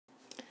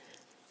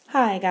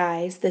Hi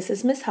guys, this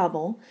is Miss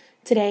Hubbell.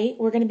 Today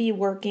we're going to be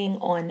working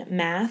on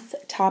Math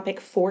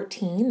Topic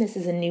 14. This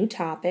is a new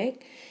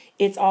topic.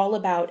 It's all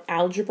about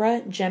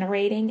algebra,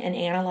 generating and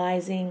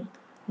analyzing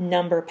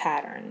number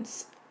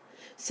patterns.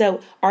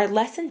 So our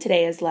lesson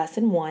today is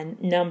Lesson 1,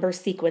 Number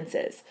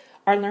Sequences.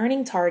 Our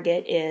learning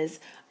target is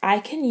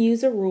I can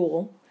use a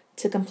rule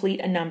to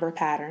complete a number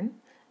pattern,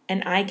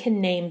 and I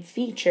can name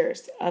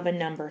features of a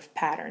number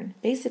pattern.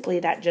 Basically,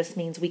 that just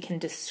means we can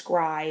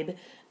describe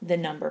the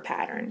number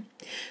pattern.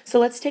 So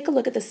let's take a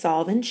look at the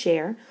solve and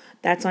share.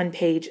 That's on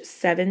page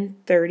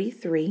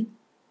 733.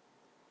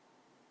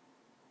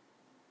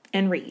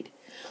 And read.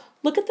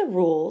 Look at the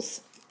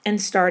rules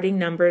and starting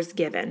numbers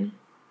given.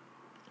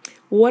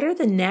 What are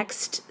the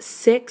next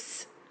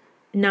 6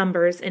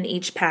 numbers in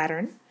each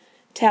pattern?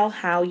 Tell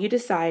how you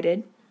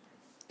decided.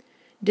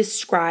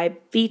 Describe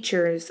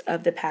features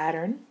of the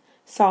pattern.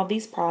 Solve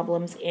these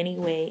problems any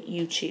way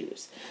you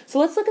choose. So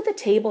let's look at the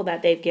table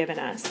that they've given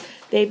us.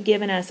 They've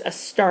given us a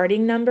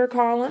starting number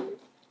column.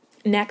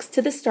 Next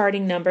to the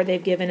starting number,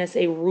 they've given us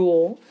a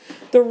rule.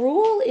 The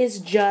rule is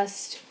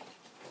just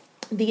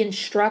the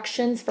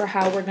instructions for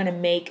how we're going to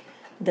make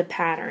the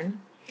pattern.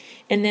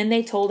 And then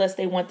they told us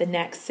they want the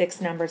next 6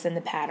 numbers in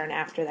the pattern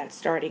after that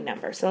starting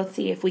number. So let's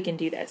see if we can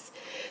do this.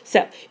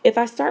 So if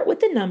I start with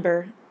the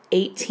number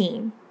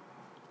 18,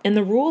 and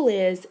the rule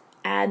is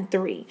add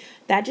 3.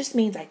 That just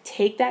means I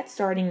take that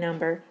starting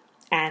number,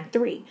 add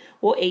 3.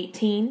 Well,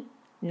 18,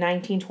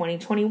 19, 20,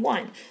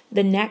 21.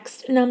 The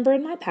next number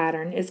in my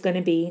pattern is going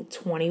to be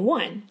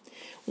 21.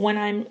 When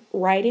I'm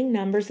writing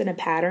numbers in a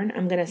pattern,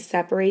 I'm going to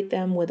separate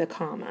them with a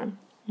comma.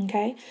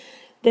 Okay?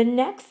 The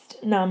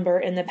next number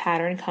in the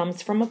pattern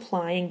comes from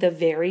applying the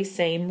very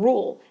same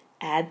rule.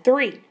 Add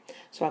 3.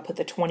 So I put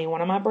the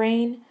 21 on my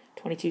brain,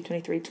 22,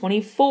 23,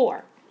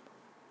 24.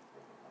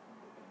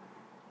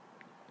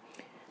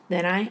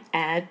 Then I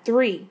add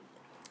 3.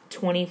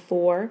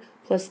 24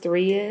 plus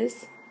 3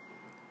 is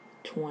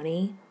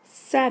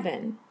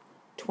 27.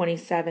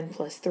 27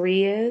 plus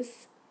 3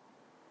 is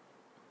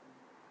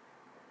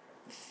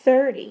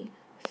 30.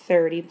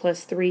 30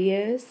 plus 3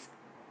 is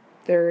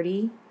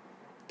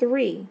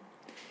 33.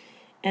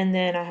 And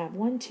then I have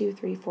 1, 2,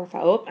 3, 4,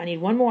 5. Oh, I need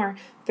one more.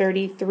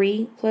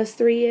 33 plus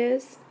 3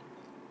 is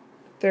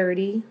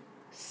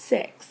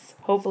 36.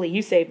 Hopefully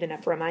you saved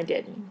enough room. I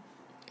didn't.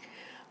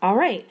 All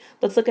right,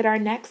 let's look at our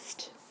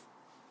next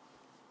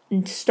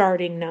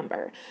starting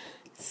number,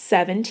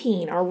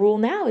 17. Our rule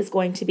now is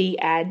going to be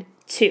add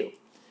 2.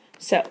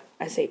 So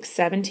I take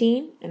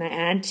 17 and I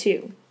add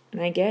 2, and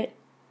I get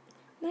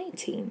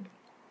 19.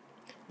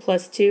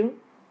 Plus 2,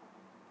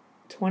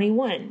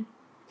 21.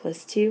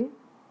 Plus 2,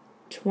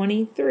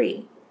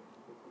 23.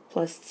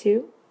 Plus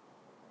 2,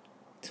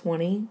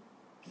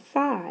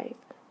 25.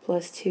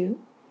 Plus 2,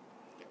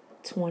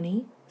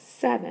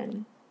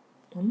 27.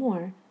 One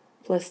more.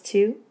 Plus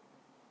 2,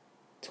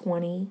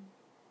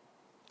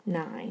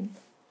 29.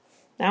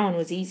 That one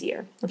was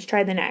easier. Let's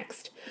try the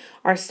next.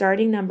 Our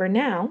starting number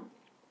now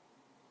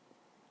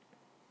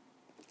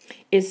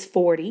is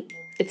 40.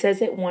 It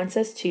says it wants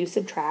us to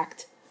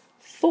subtract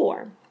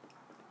 4.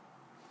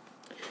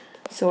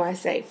 So I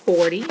say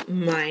 40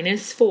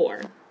 minus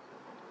 4.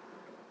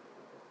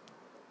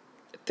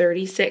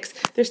 36.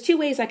 There's 2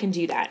 ways I can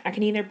do that. I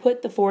can either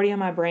put the 40 on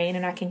my brain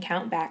and I can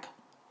count back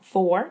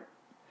 4.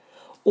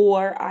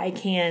 Or I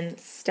can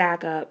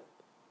stack up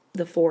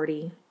the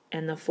 40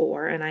 and the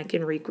 4, and I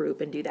can regroup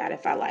and do that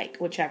if I like,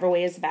 whichever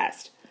way is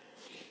best.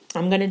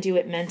 I'm going to do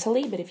it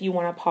mentally, but if you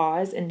want to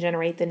pause and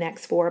generate the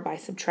next 4 by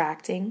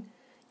subtracting,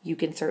 you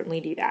can certainly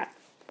do that.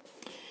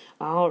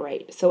 All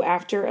right, so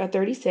after a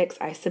 36,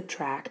 I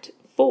subtract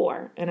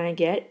 4, and I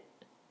get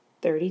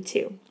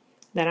 32.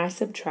 Then I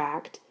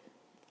subtract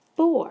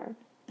 4,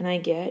 and I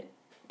get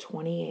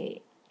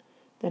 28.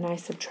 Then I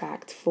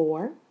subtract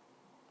 4,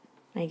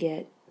 I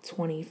get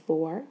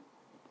 24.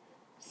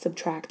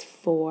 Subtract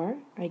 4,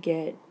 I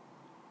get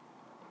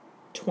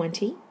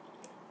 20.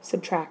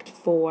 Subtract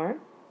 4,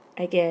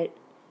 I get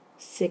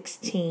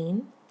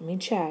 16. Let me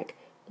check.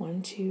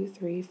 1, 2,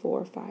 3,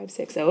 4, 5,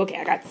 6. Oh, okay,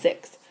 I got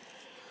 6.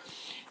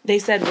 They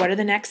said, what are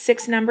the next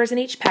 6 numbers in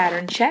each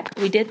pattern? Check,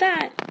 we did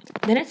that.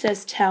 Then it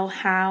says, tell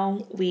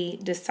how we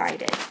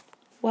decided.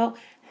 Well,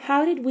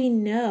 how did we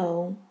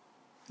know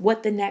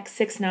what the next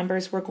 6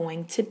 numbers were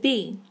going to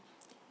be?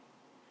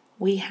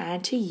 We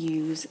had to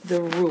use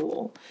the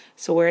rule.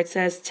 So where it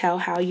says tell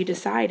how you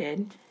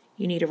decided,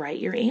 you need to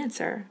write your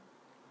answer.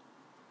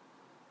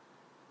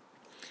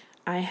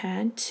 I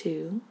had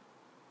to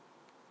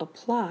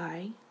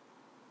apply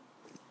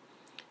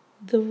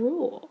the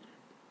rule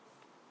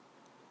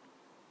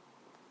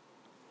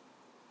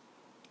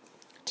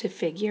to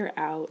figure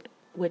out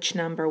which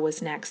number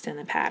was next in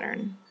the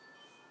pattern.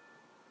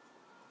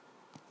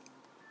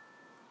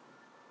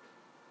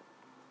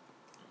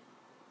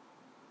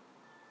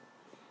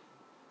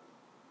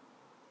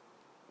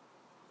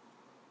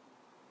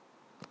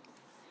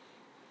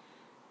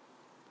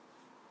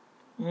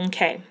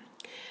 Okay,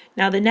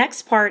 now the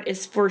next part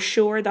is for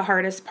sure the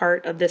hardest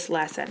part of this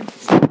lesson.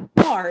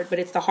 hard, but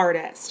it's the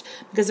hardest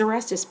because the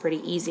rest is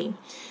pretty easy.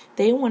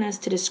 They want us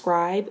to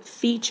describe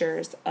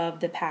features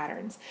of the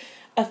patterns.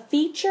 A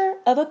feature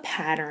of a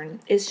pattern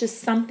is just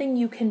something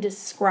you can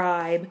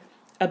describe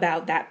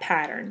about that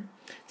pattern.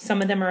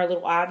 Some of them are a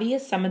little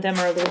obvious, some of them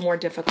are a little more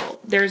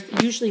difficult. There's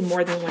usually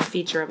more than one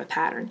feature of a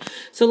pattern.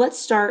 So let's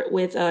start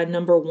with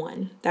number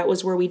 1. That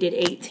was where we did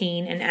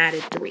 18 and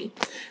added 3.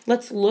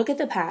 Let's look at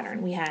the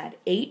pattern. We had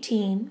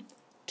 18,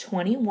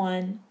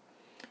 21,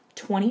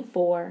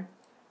 24,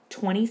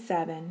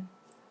 27,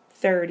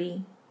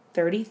 30,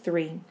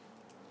 33.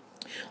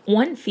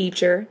 One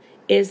feature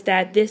is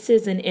that this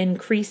is an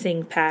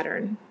increasing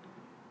pattern.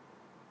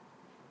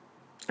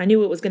 I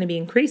knew it was going to be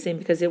increasing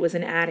because it was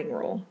an adding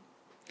rule.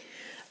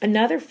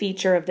 Another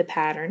feature of the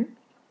pattern,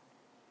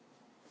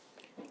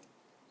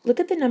 look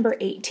at the number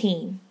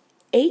 18.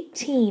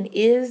 18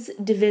 is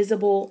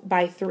divisible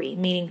by 3,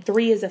 meaning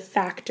 3 is a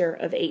factor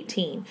of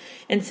 18.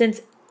 And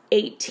since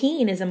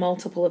 18 is a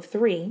multiple of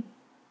 3,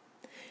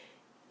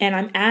 and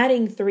I'm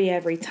adding 3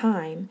 every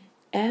time,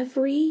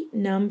 every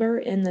number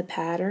in the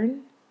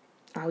pattern,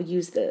 I'll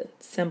use the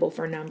symbol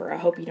for number, I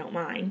hope you don't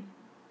mind.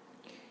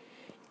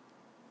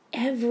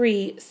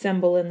 Every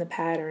symbol in the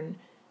pattern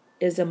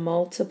is a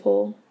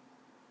multiple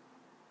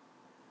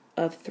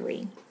of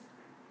 3.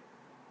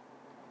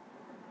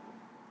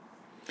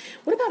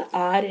 What about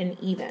odd and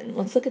even?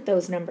 Let's look at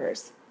those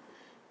numbers.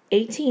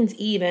 18's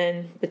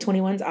even, but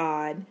 21's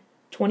odd.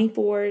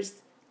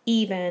 24's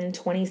even,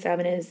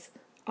 27 is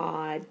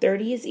odd.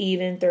 30 is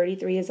even,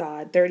 33 is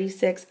odd.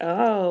 36,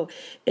 oh,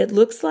 it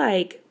looks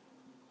like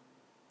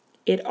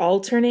it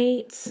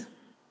alternates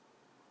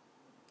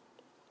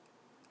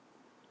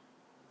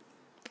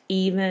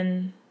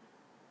even,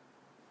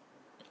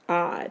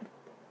 odd.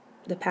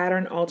 The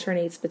pattern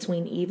alternates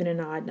between even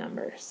and odd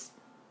numbers.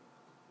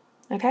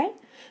 Okay?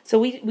 So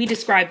we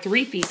described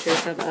 3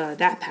 features of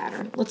that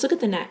pattern. Let's look at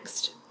the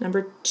next.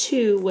 Number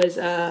 2 was,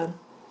 that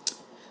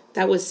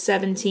was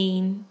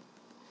 17,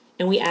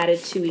 and we added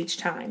 2 each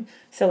time.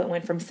 So it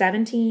went from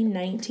 17,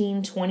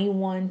 19,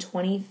 21,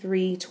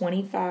 23,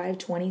 25,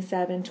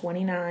 27,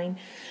 29.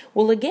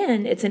 Well,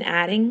 again, it's an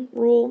adding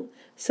rule,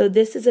 so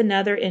this is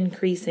another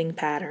increasing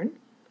pattern.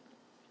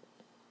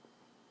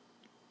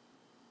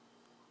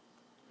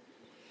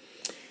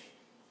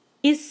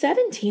 Is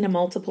 17 a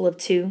multiple of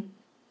 2?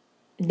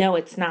 No,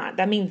 it's not.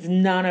 That means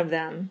none of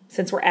them,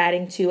 since we're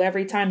adding 2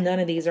 every time, none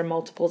of these are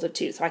multiples of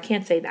 2, so I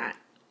can't say that.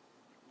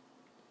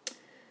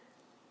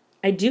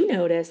 I do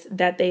notice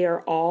that they are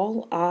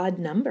all odd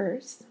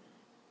numbers.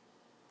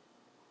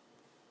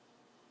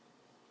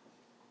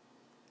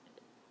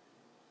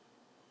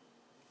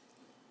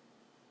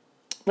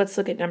 Let's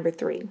look at number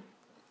 3.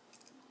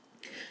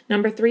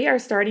 Number 3, our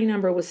starting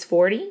number was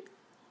 40,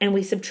 and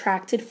we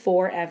subtracted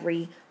 4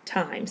 every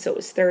time. So it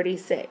was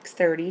 36,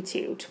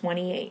 32,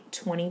 28,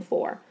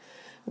 24.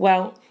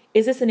 Well,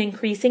 is this an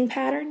increasing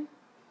pattern?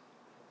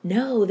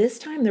 No, this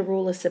time the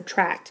rule is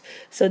subtract.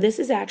 So this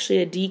is actually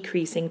a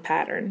decreasing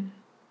pattern.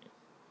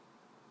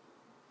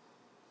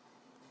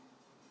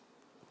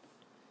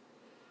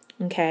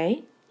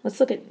 Okay, let's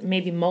look at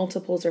maybe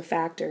multiples or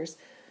factors.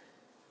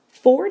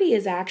 40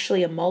 is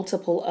actually a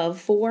multiple of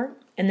 4,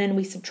 and then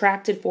we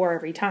subtracted 4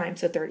 every time.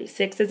 So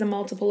 36 is a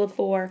multiple of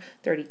 4,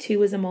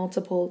 32 is a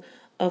multiple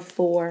of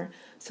 4.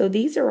 So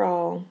these are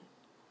all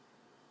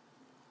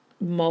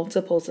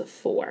multiples of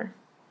 4.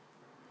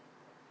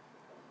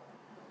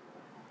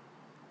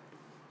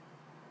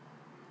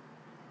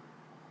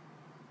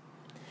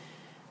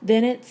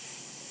 Then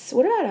it's,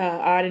 what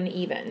about odd and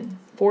even?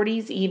 40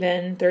 is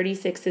even,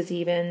 36 is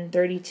even,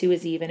 32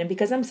 is even. And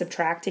because I'm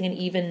subtracting an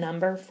even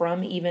number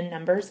from even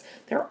numbers,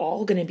 they're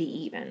all going to be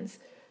evens.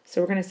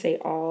 So we're going to say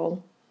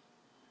all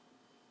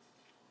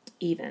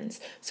evens.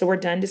 So we're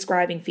done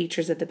describing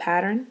features of the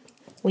pattern.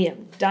 We are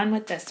done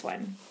with this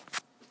one.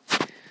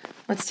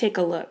 Let's take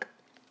a look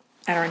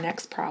at our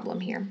next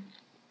problem here.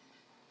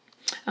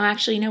 Oh,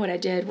 actually, you know what I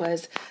did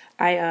was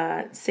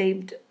I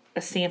saved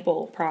a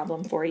sample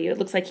problem for you. It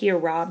looks like here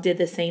Rob did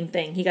the same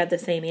thing. He got the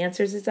same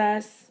answers as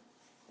us.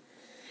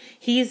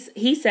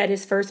 He said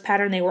his first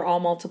pattern, they were all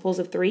multiples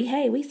of 3.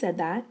 Hey, we said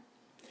that.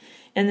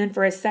 And then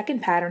for his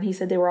second pattern, he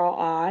said they were all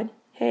odd.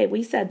 Hey,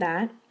 we said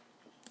that.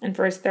 And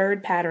for his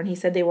third pattern, he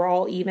said they were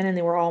all even and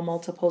they were all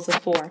multiples of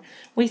 4.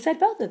 We said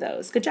both of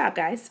those. Good job,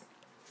 guys.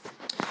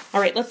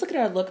 All right, let's look at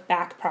our look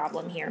back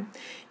problem here.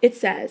 It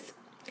says,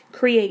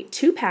 create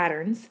 2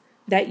 patterns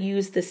that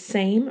use the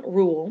same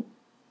rule,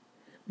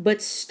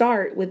 but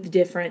start with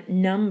different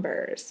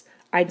numbers.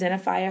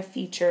 Identify a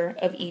feature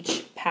of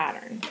each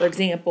pattern. For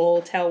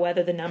example, tell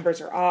whether the numbers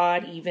are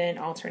odd, even,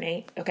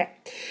 alternate. Okay,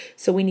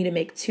 so we need to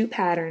make 2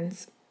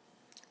 patterns,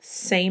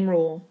 same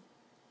rule,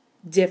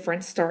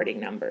 different starting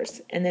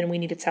numbers, and then we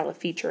need to tell a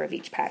feature of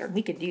each pattern.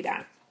 We could do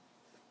that.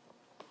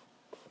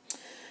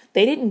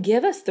 They didn't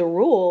give us the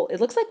rule. It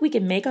looks like we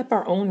can make up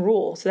our own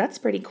rule, so that's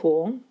pretty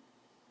cool.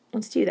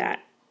 Let's do that.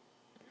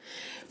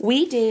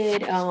 We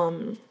did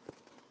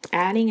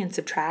adding and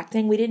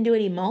subtracting. We didn't do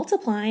any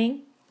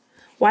multiplying.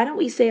 Why don't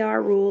we say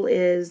our rule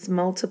is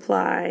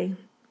multiply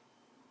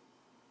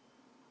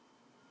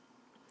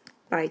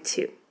by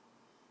 2.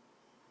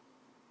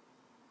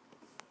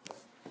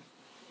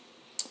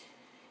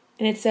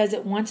 And it says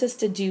it wants us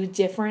to do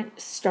different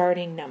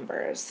starting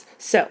numbers.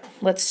 So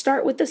let's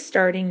start with the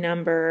starting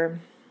number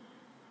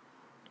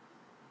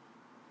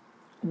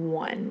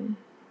 1.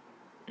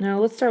 No,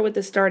 let's start with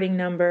the starting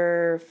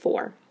number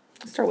 4.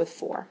 Let's start with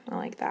 4. I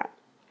like that.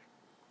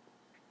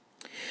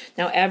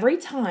 Now every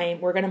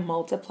time we're going to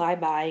multiply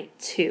by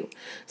 2.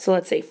 So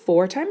let's say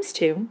 4 times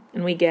 2,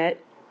 and we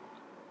get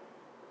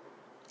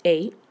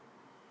 8.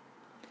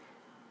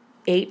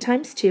 8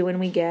 times 2, and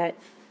we get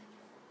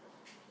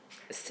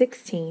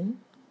 16.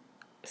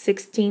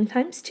 16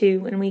 times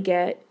 2, and we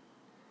get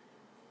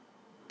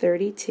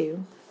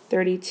 32.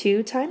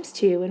 32 times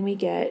 2, and we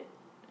get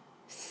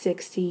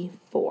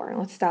 64.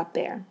 Let's stop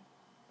there.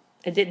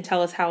 It didn't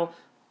tell us how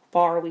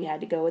far we had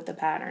to go with the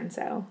pattern,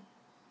 so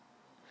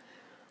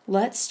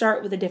let's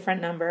start with a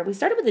different number. We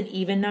started with an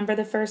even number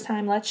the first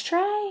time. Let's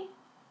try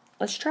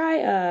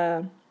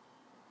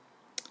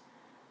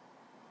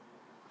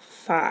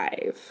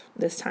 5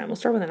 this time. We'll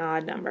start with an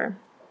odd number.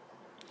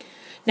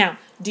 Now,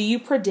 do you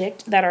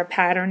predict that our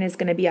pattern is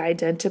going to be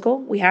identical?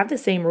 We have the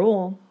same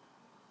rule.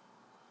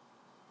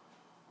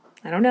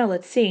 I don't know.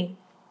 Let's see.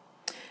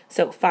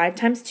 So 5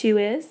 times 2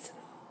 is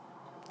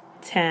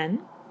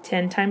 10.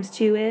 10 times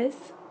 2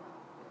 is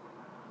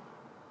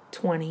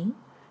 20.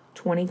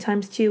 20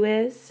 times 2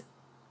 is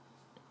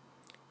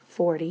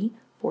 40.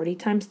 40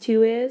 times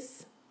 2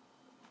 is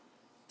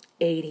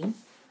 80.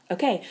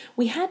 Okay,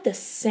 we had the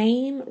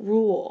same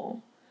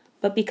rule,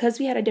 but because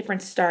we had a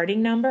different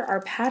starting number,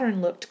 our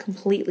pattern looked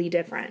completely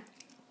different.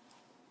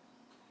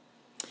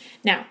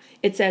 Now,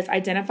 it says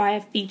identify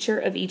a feature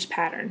of each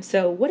pattern.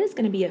 So what is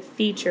going to be a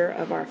feature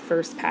of our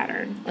first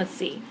pattern? Let's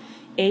see.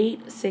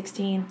 8,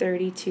 16,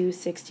 32,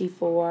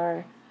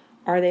 64.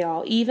 Are they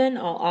all even,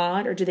 all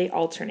odd, or do they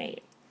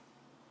alternate?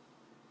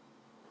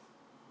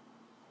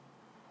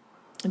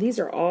 These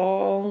are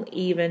all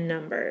even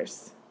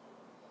numbers.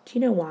 Do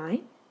you know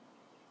why?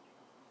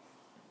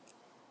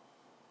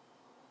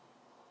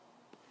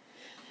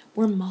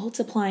 We're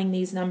multiplying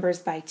these numbers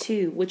by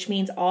 2, which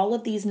means all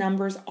of these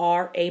numbers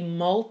are a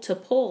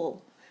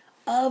multiple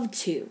of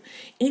 2.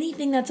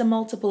 Anything that's a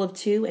multiple of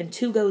 2 and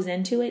 2 goes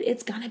into it,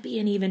 it's going to be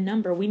an even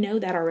number. We know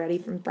that already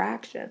from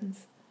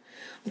fractions.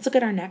 Let's look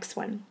at our next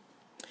one.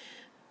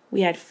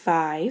 We had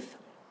 5,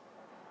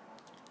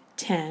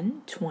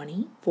 10,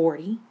 20,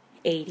 40,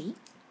 80.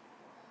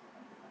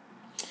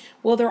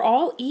 Well, they're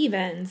all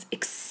evens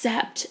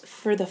except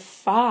for the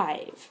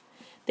 5.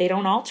 They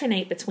don't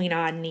alternate between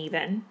odd and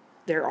even.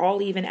 They're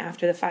all even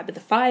after the 5, but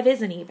the 5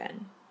 isn't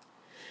even.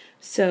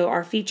 So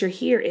our feature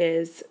here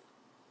is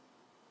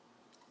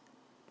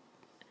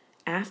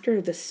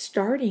after the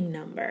starting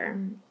number,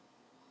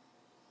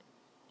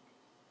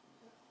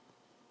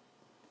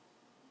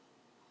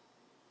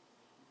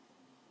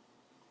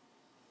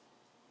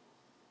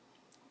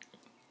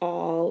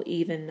 all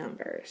even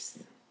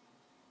numbers.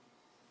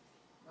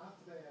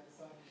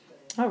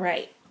 All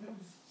right.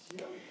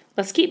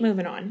 Let's keep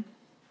moving on.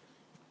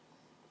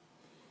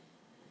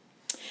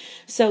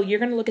 So you're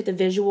going to look at the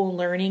visual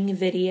learning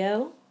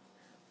video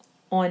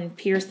on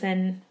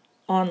Pearson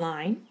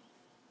Online.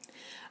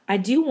 I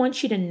do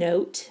want you to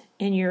note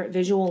in your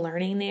visual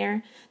learning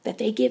there that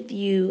they give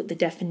you the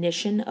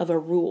definition of a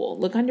rule.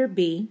 Look under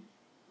B.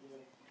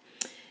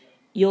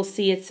 You'll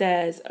see it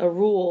says a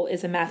rule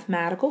is a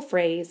mathematical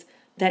phrase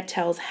that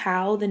tells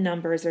how the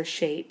numbers or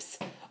shapes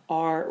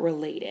are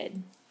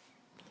related.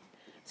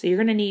 So you're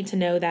going to need to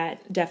know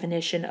that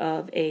definition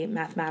of a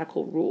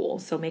mathematical rule.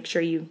 So make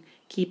sure you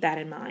keep that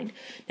in mind.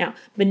 Now,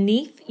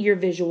 beneath your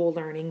visual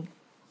learning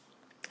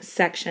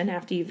section,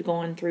 after you've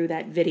gone through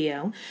that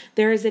video,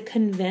 there is a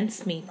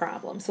convince me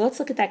problem. So let's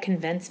look at that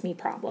convince me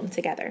problem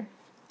together.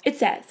 It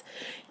says,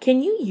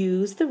 can you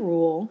use the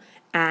rule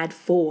add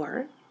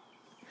 4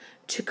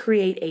 to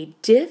create a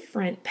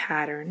different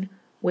pattern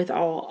with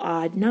all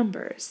odd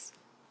numbers?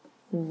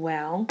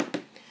 Well,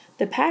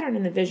 the pattern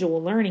in the visual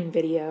learning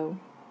video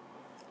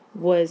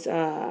was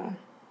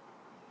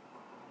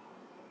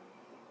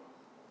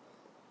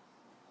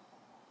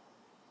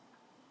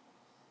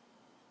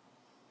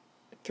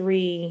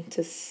 3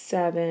 to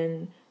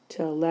 7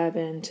 to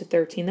 11 to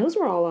 13. Those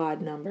were all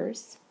odd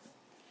numbers.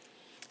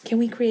 Can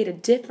we create a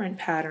different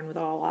pattern with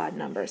all odd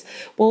numbers?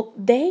 Well,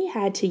 they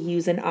had to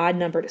use an odd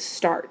number to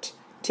start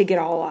to get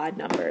all odd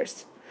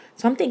numbers.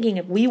 So I'm thinking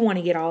if we want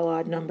to get all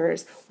odd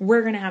numbers,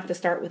 we're going to have to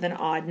start with an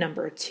odd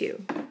number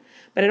 2.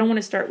 But I don't want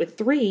to start with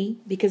 3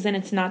 because then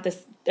it's not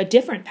a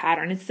different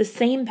pattern. It's the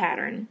same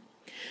pattern.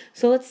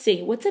 So let's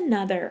see. What's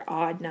another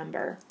odd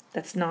number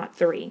that's not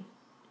 3?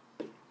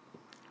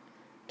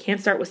 Can't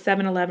start with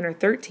 7, 11, or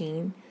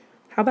 13.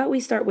 How about we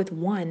start with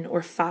 1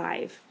 or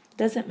 5?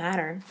 Doesn't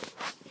matter.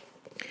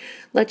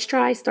 Let's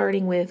try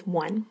starting with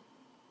 1.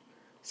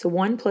 So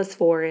 1 plus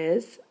 4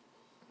 is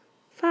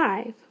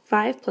 5.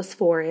 5 plus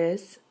 4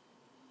 is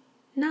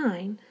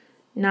 9.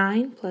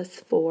 9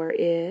 plus 4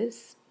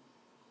 is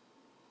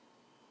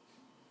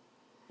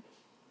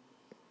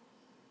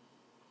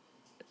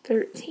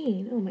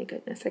 13. Oh my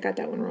goodness, I got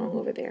that one wrong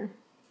over there.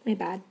 My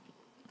bad.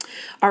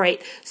 All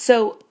right,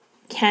 so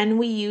can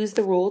we use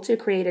the rule to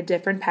create a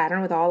different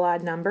pattern with all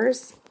odd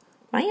numbers?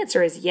 My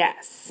answer is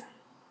yes.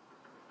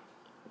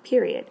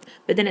 Period.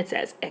 But then it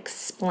says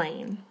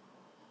explain.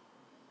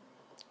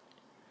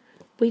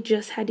 We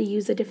just had to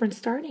use a different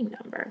starting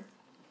number.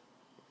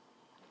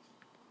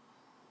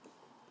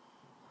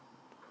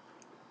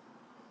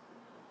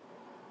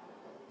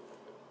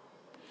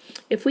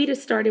 If we'd have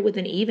started with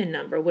an even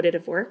number, would it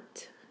have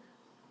worked?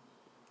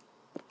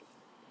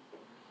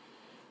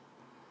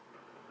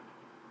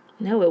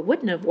 No, it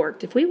wouldn't have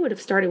worked. If we would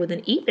have started with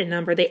an even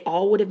number, they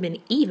all would have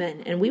been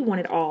even, and we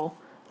wanted all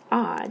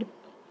odd.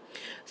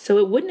 So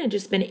it wouldn't have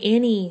just been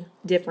any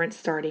different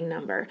starting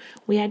number.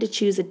 We had to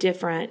choose a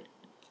different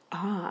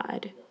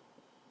odd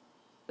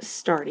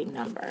starting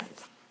number.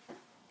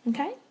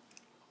 Okay?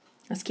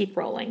 Let's keep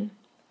rolling.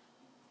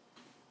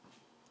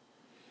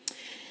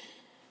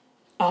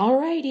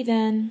 Alrighty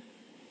then.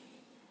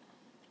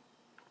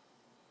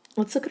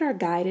 Let's look at our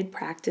guided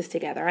practice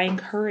together. I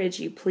encourage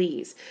you,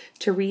 please,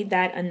 to read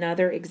that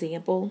another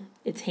example.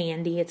 It's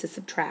handy. It's a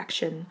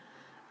subtraction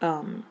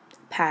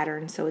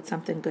pattern, so it's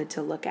something good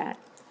to look at.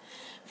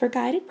 For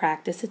guided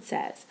practice, it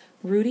says,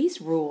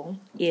 Rudy's rule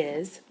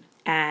is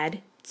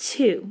add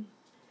 2.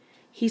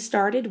 He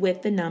started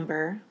with the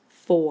number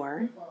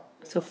 4.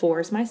 So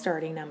 4 is my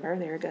starting number.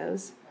 There it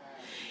goes.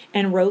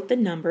 And wrote the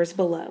numbers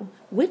below.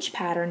 Which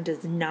pattern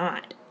does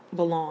not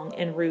belong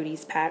in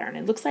Rudy's pattern?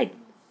 It looks like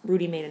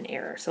Rudy made an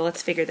error, so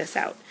let's figure this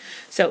out.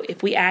 So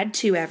if we add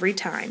 2 every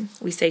time,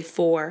 we say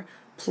 4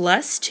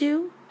 plus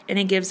 2, and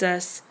it gives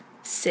us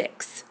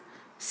 6.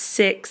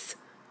 6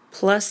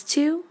 plus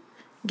 2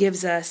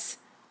 gives us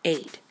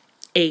 8.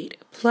 8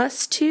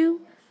 plus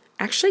 2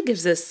 actually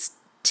gives us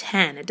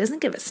 10. It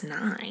doesn't give us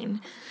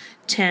 9.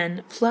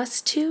 10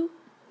 plus 2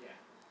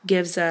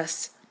 gives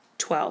us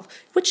 12.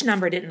 Which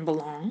number didn't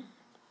belong?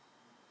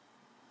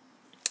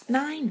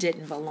 9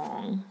 didn't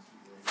belong.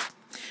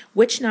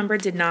 Which number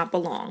did not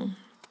belong?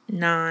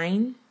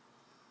 9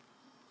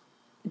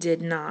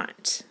 did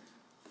not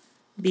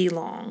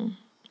belong.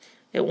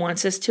 It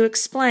wants us to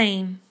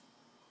explain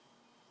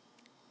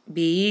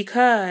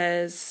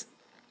because,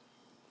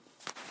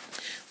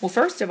 well,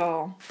 first of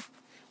all,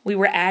 we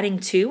were adding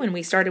 2 and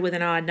we started with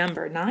an odd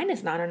number. 9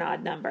 is not an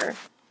odd number,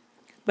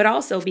 but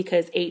also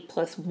because 8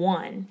 plus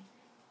 1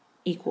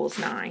 equals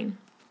 9.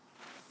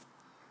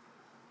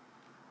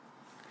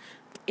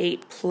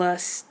 8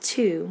 plus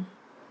 2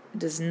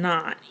 does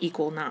not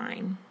equal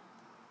 9.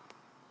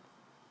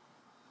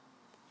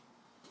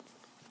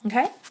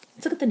 Okay,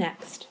 let's look at the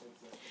next.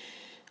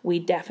 We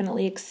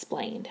definitely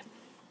explained.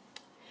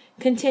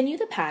 Continue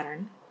the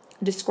pattern.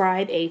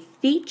 Describe a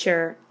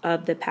feature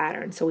of the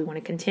pattern. So we want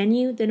to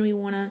continue, then we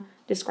want to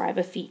describe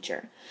a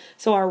feature.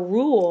 So our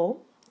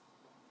rule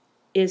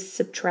is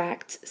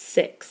subtract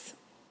 6.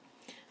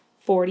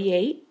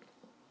 48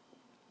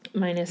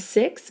 minus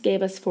 6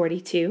 gave us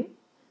 42.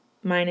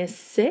 Minus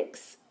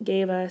 6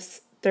 gave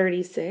us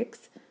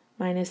 36.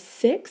 Minus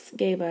 6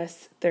 gave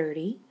us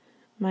 30.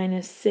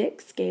 Minus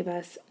 6 gave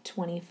us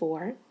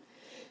 24.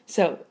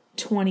 So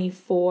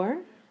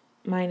 24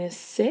 minus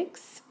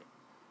 6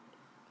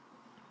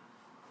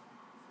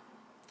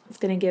 is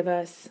going to give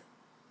us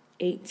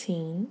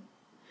 18.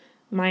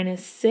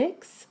 Minus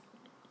 6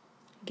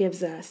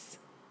 gives us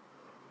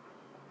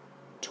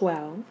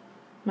 12.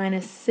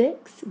 Minus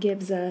 6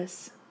 gives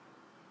us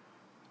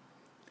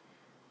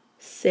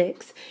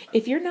 6.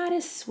 If you're not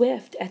as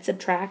swift at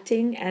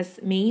subtracting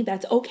as me,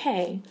 that's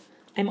okay.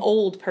 I'm an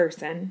old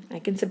person. I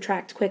can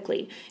subtract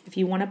quickly. If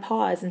you want to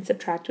pause and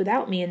subtract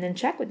without me and then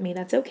check with me,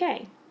 that's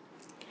okay.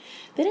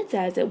 Then it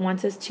says it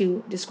wants us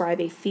to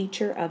describe a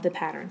feature of the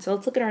pattern. So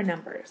let's look at our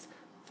numbers.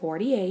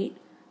 48,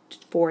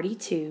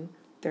 42,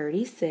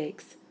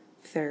 36,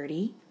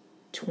 30,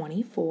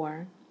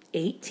 24,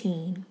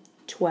 18,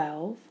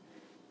 12,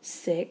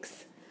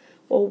 6.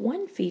 Well,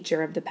 one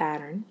feature of the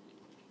pattern.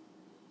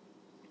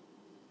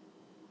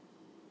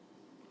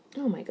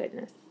 Oh my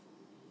goodness.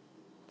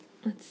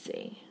 Let's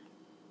see.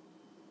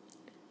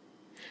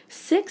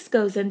 6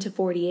 goes into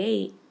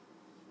 48,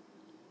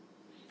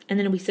 and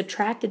then we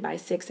subtracted by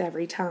 6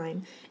 every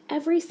time.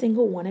 Every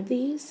single one of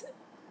these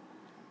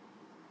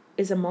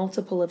is a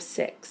multiple of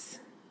 6.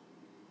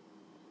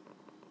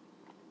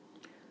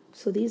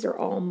 So these are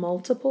all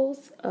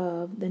multiples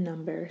of the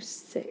number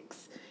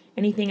 6.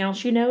 Anything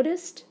else you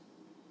noticed?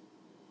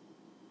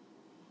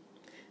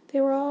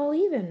 They were all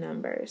even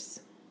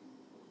numbers.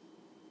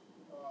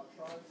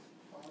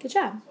 Good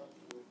job.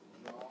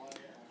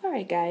 All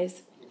right,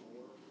 guys.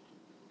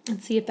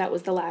 Let's see if that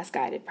was the last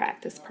guided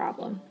practice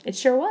problem. It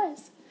sure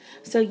was.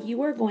 So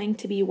you are going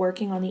to be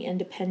working on the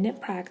independent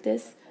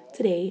practice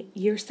today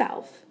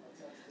yourself.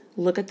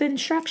 Look at the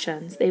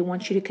instructions. They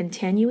want you to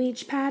continue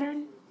each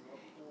pattern,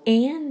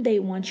 and they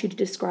want you to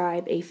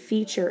describe a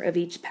feature of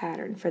each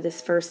pattern for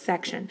this first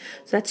section.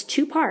 So that's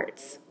 2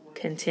 parts.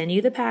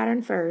 Continue the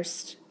pattern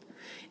first,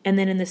 and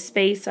then in the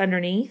space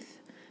underneath,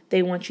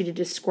 they want you to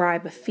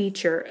describe a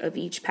feature of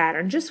each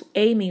pattern. Just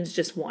A means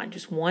just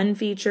one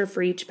feature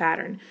for each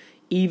pattern.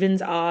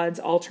 evens, odds,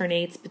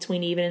 alternates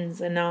between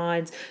evens and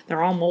odds.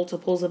 They're all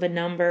multiples of a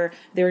number.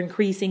 They're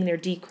increasing, they're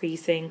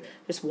decreasing.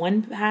 Just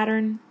one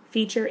pattern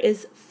feature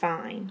is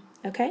fine,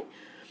 okay?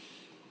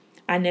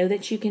 I know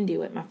that you can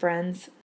do it, my friends.